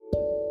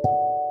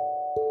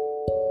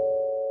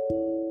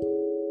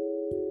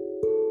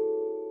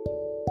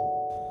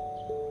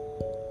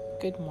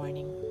Good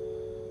morning.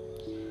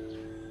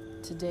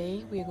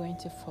 Today we are going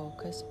to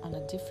focus on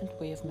a different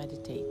way of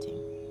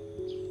meditating.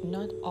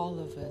 Not all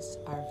of us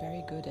are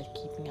very good at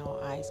keeping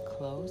our eyes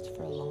closed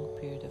for a long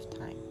period of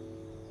time.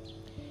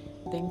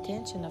 The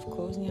intention of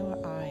closing our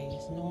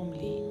eyes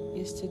normally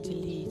is to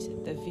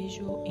delete the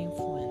visual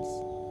influence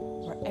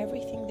or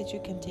everything that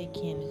you can take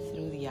in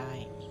through the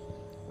eye,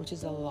 which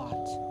is a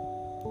lot.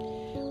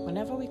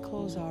 Whenever we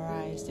close our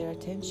eyes, their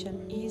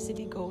attention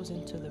easily goes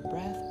into the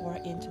breath or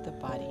into the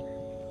body.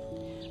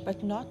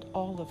 But not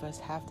all of us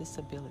have this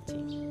ability,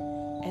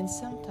 and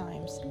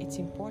sometimes it's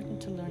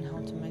important to learn how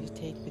to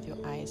meditate with your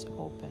eyes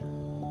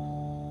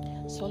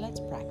open. So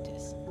let's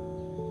practice.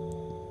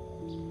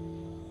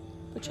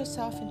 Put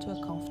yourself into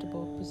a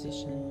comfortable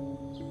position.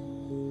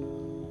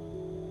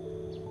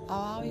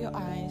 Allow your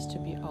eyes to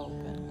be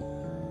open.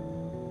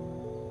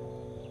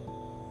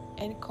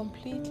 And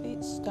completely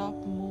stop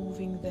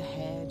moving the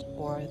head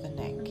or the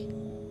neck.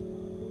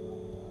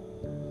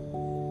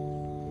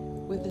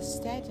 With the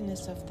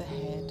steadiness of the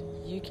head,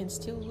 you can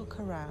still look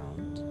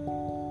around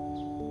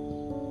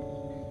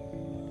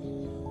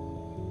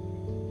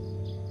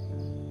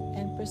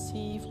and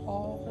perceive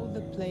all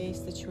the place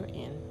that you're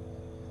in.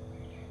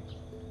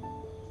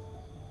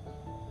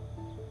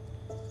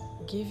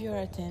 Give your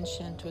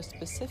attention to a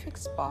specific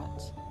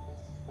spot.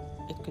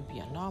 It could be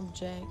an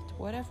object,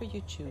 whatever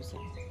you're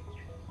choosing.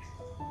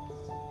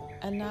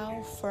 And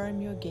now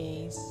firm your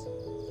gaze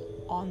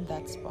on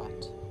that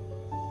spot.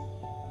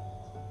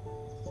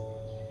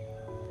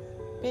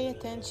 Pay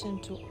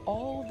attention to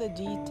all the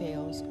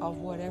details of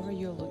whatever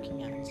you're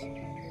looking at.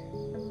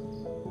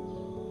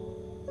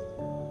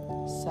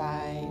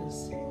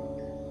 Size,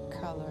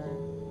 color,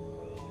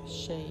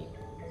 shape,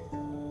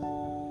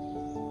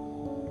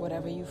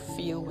 whatever you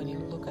feel when you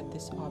look at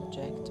this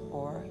object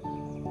or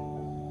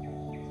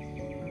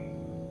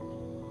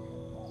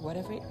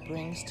whatever it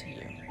brings to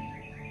you.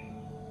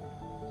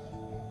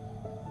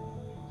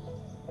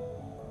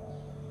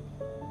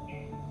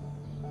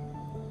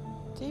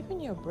 Deepen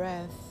your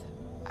breath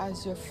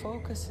as your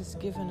focus is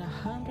given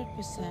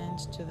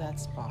 100% to that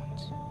spot.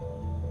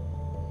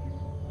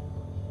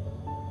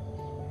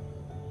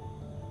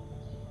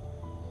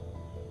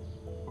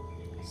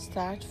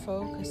 Start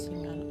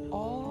focusing on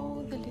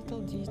all the little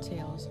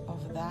details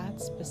of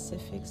that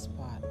specific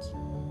spot.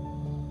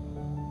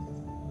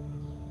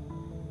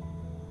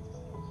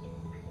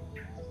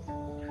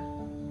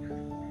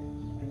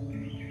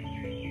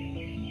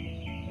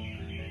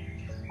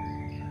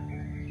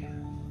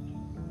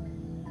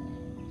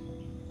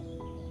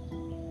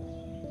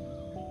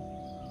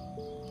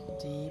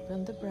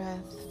 Deepen the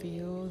breath,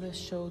 feel the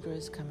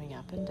shoulders coming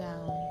up and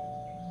down.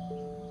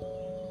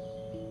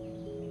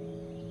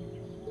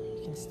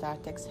 You can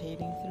start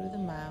exhaling through the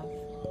mouth.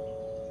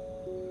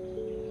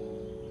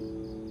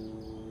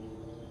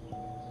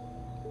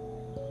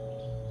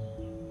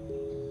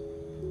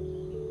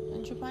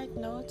 And you might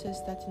notice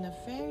that in a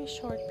very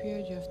short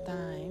period of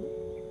time,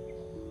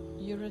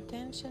 your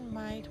attention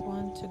might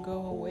want to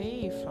go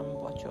away from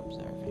what you're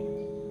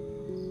observing,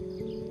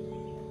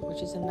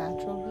 which is a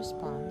natural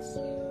response.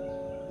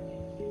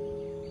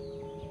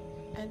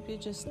 And we're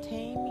just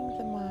taming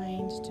the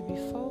mind to be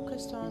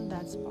focused on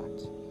that spot.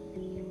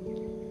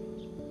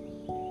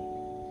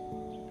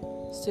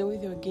 Still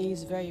with your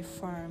gaze very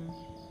firm,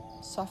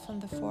 soften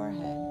the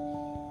forehead.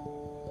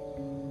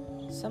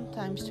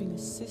 Sometimes to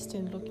insist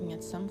in looking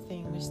at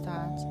something, we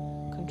start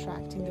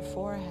contracting the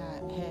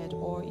forehead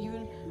or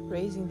even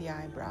raising the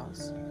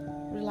eyebrows.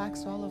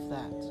 Relax all of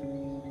that.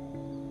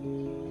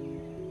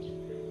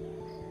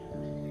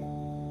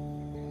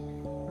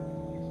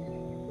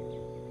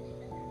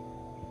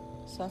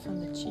 Soften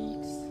the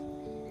cheeks,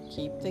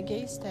 keep the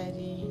gaze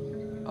steady,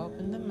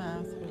 open the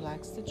mouth,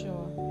 relax the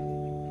jaw.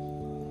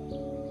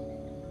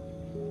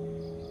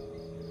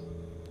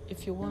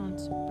 If you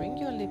want, bring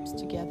your lips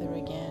together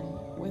again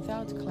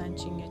without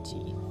clenching your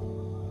teeth.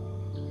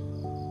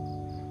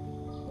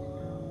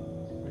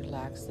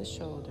 Relax the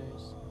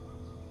shoulders.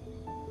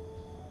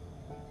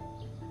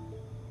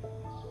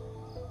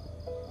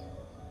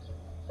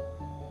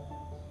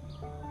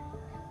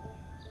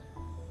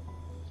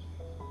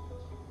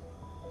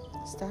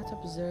 Start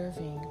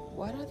observing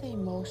what are the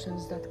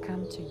emotions that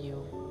come to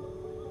you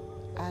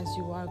as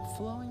you are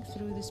flowing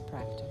through this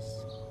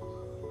practice.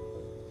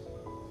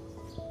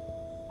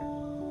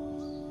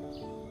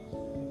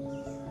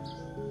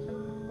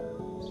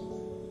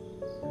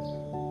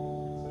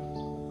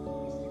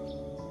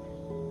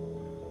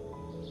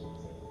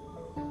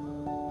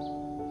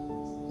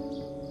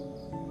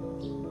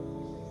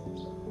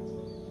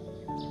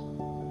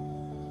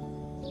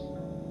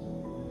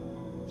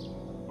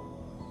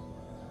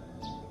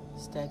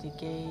 Steady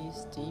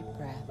gaze, deep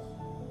breath.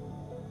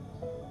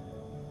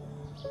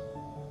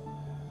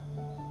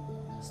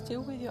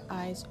 Still with your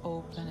eyes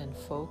open and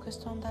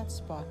focused on that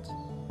spot,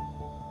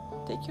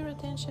 take your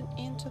attention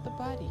into the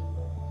body.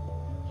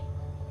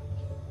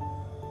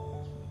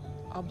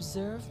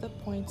 Observe the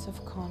points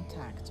of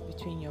contact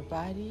between your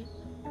body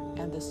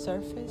and the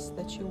surface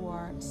that you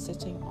are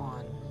sitting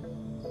on.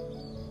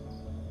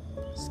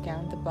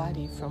 Scan the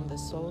body from the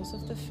soles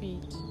of the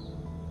feet,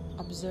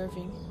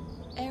 observing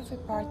every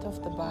part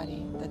of the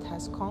body that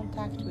has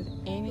contact with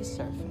any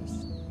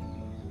surface.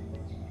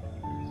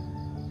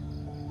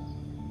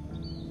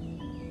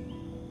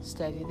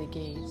 Steady the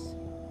gaze.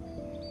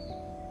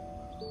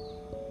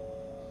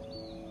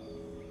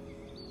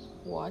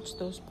 Watch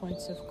those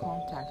points of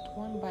contact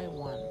one by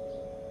one.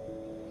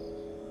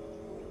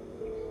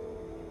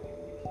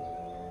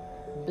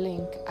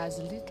 Blink as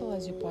little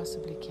as you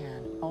possibly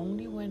can,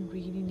 only when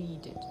really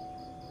needed.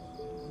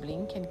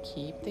 Blink and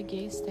keep the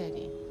gaze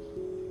steady.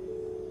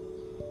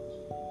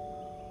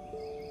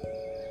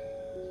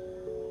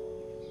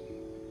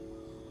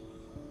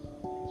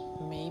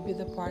 Maybe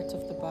the part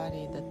of the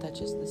body that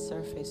touches the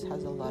surface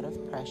has a lot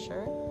of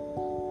pressure.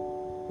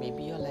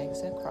 Maybe your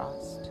legs are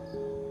crossed.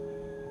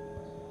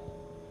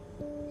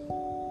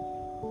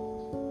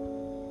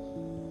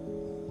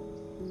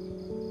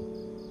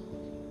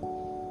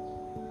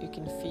 You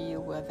can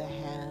feel where the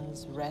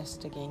hands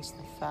rest against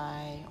the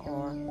thigh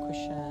or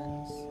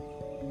cushions.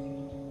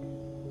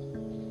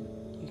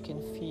 You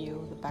can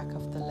feel the back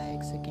of the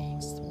legs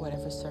against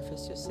whatever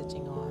surface you're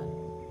sitting on.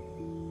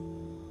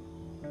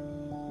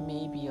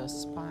 Maybe your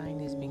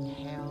spine is being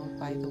held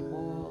by the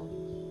wall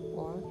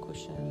or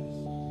cushions.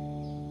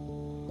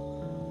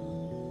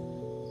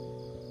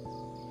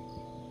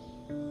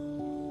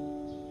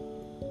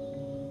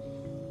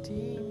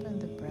 Deepen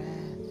the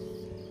breath.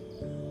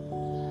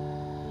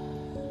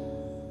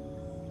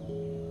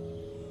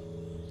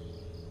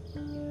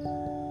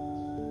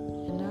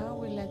 And now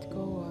we let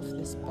go of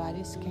this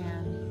body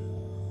scan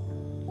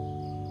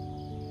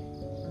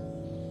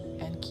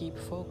and keep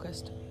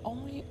focused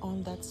only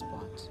on that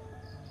spot.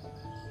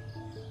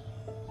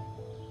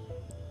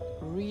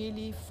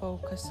 Really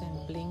focus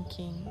on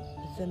blinking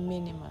the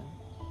minimum.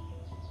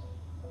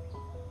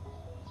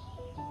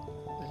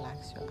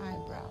 Relax your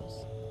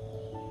eyebrows.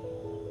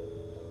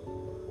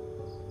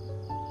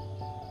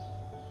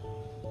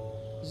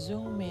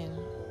 Zoom in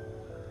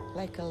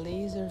like a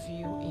laser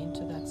view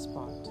into that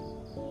spot.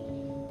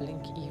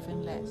 Blink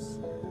even less.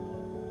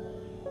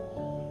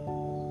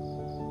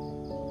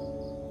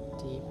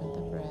 Deepen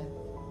the breath.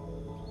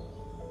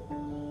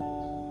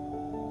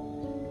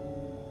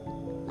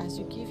 As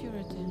you give your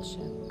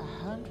attention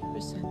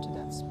 100% to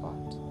that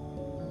spot,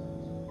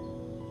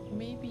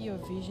 maybe your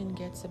vision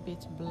gets a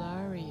bit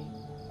blurry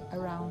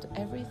around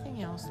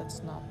everything else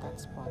that's not that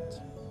spot.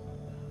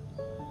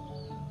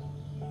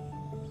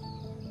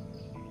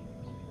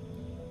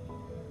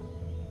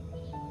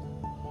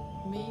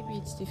 Maybe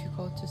it's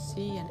difficult to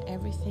see and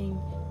everything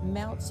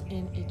melts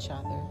in each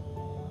other.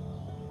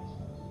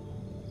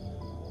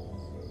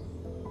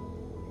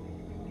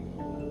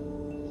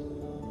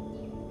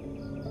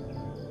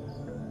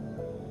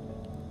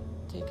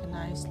 Take a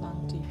nice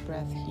long deep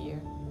breath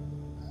here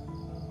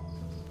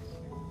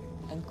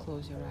and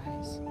close your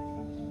eyes.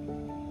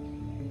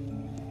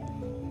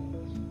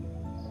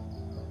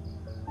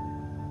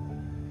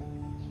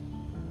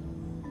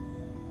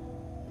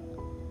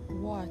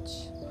 Watch,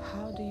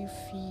 how do you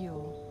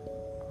feel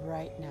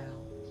right now?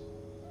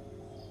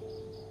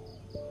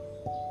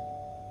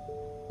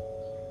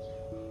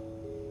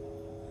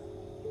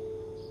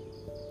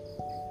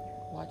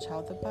 Watch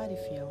how the body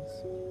feels.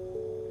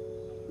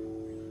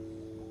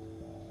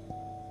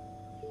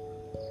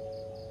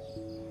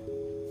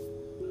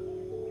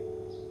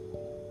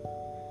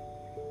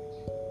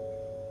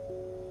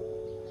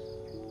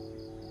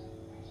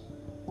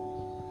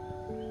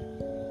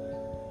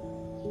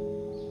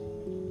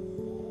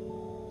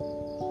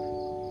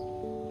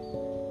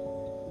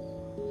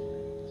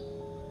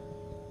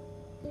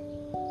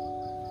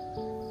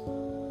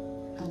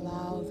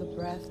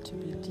 Breath to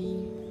be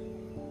deep.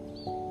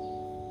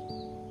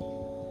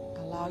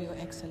 Allow your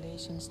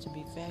exhalations to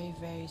be very,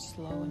 very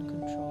slow and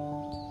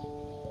controlled.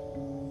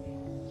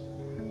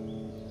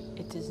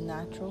 It is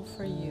natural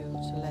for you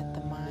to let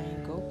the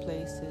mind go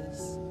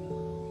places.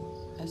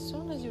 As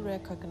soon as you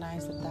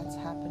recognize that that's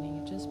happening,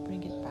 you just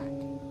bring it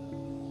back.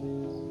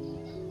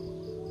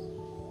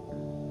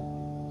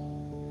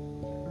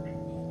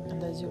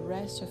 And as you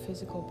rest your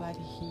physical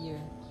body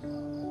here,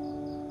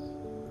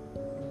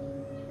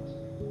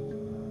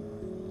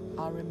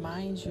 I'll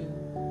remind you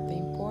the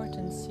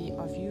importance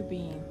of you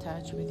being in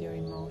touch with your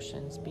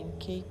emotions, being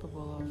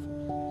capable of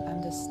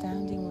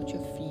understanding what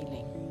you're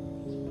feeling.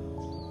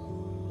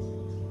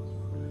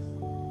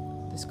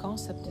 This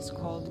concept is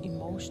called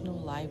emotional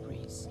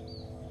libraries.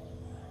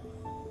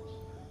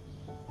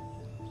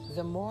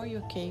 The more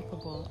you're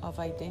capable of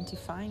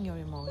identifying your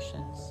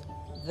emotions,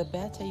 the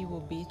better you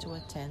will be to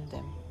attend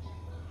them.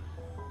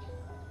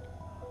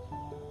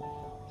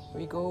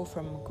 We go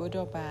from good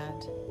or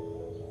bad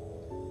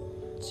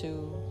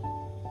to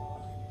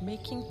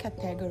making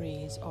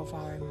categories of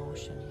our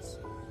emotions.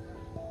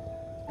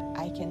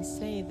 I can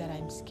say that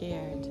I'm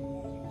scared,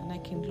 and I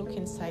can look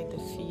inside the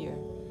fear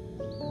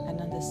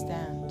and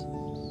understand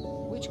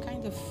which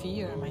kind of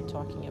fear am I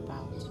talking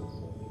about.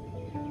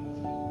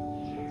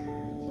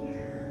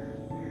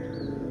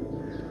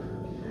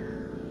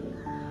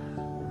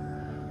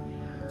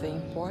 the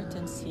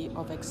importance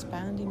of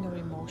expanding your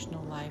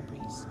emotional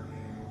libraries,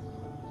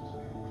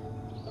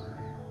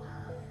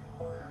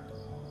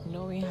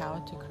 knowing how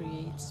to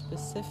create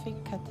specific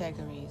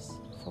categories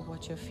for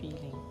what you're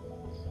feeling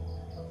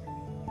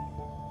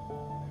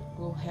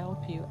will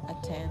help you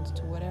attend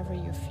to whatever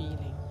you're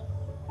feeling.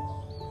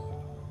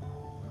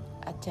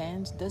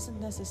 Attend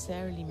doesn't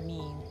necessarily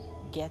mean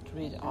get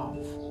rid of.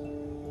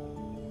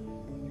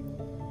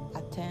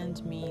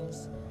 Attend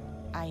means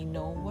I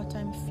know what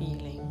I'm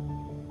feeling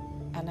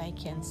and I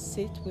can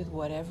sit with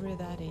whatever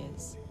that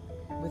is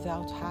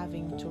without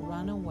having to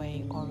run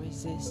away or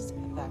resist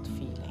that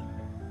feeling.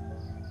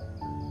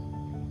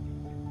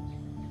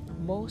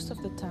 Most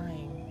of the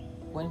time,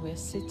 when we're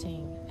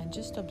sitting and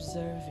just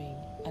observing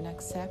and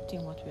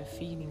accepting what we're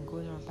feeling,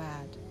 good or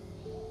bad,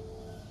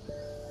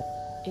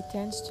 it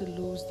tends to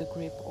lose the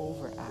grip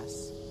over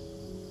us.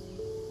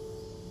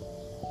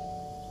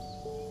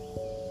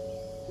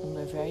 When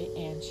we're very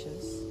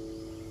anxious,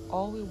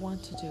 all we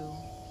want to do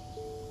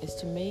is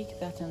to make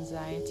that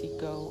anxiety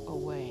go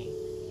away,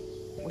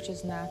 which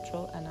is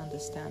natural and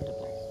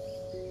understandable.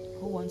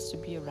 Who wants to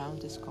be around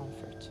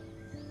discomfort?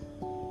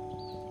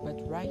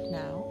 But right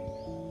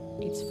now,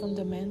 it's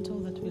fundamental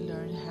that we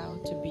learn how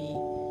to be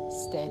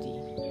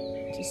steady,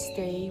 to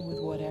stay with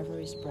whatever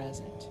is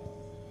present.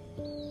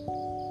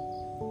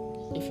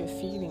 If you're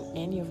feeling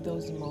any of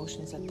those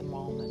emotions at the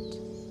moment,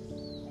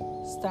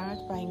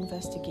 start by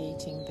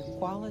investigating the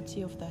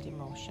quality of that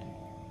emotion,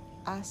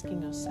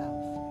 asking yourself,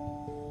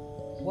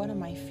 what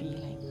am I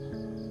feeling?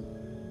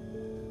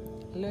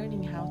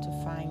 Learning how to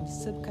find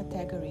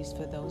subcategories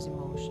for those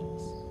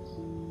emotions.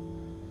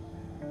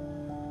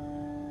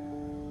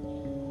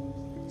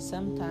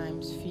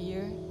 Sometimes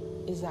fear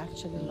is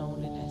actually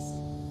loneliness.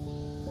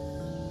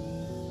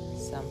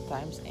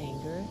 Sometimes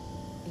anger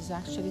is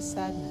actually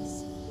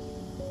sadness.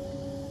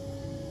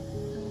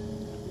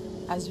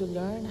 As you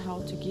learn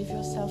how to give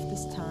yourself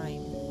this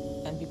time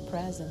and be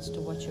present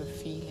to what you're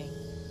feeling,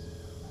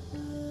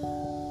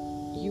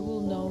 you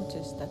will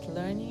notice that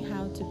learning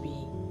how to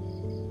be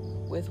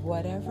with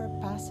whatever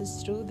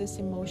passes through this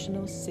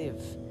emotional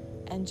sieve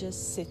and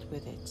just sit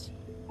with it,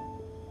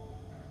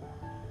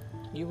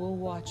 you will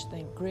watch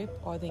the grip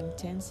or the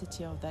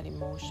intensity of that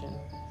emotion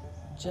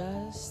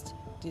just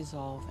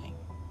dissolving.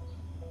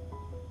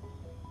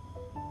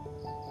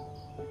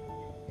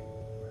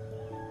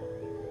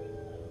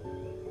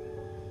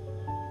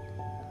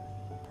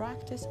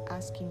 Practice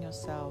asking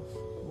yourself,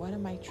 what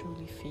am I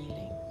truly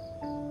feeling?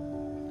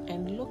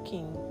 And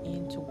looking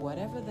into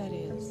whatever that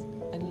is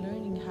and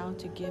learning how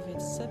to give it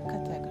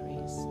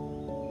subcategories.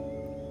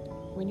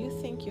 When you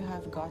think you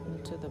have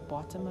gotten to the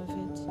bottom of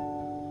it,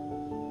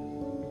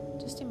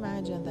 just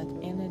imagine that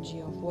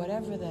energy of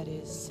whatever that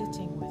is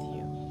sitting with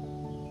you.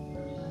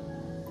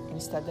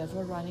 Instead of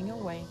running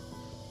away,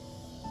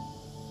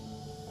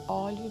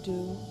 all you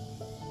do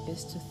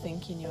is to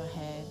think in your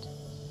head,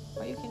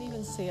 or you can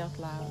even say out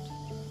loud,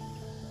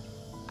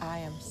 I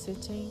am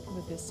sitting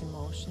with this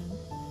emotion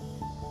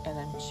and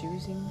I'm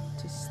choosing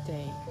to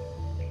stay.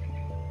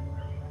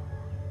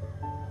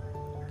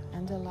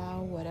 And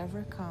allow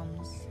whatever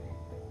comes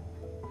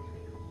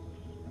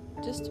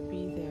just to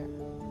be there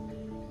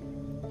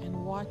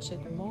and watch it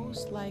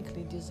most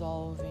likely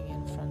dissolving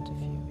in front of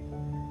you.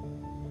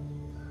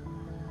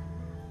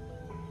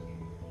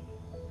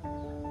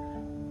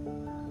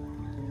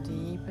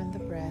 Deepen the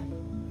breath.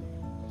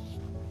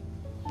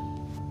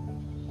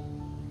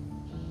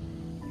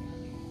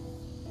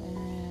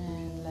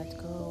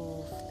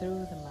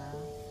 Through the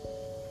mouth.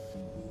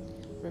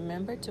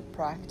 Remember to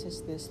practice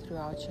this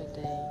throughout your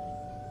day.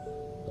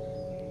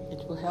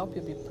 It will help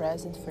you be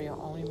present for your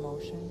own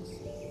emotions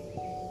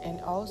and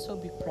also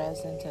be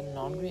present and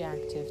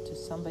non-reactive to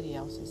somebody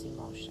else's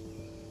emotion.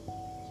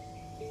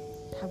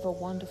 Have a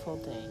wonderful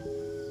day.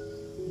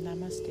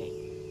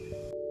 Namaste.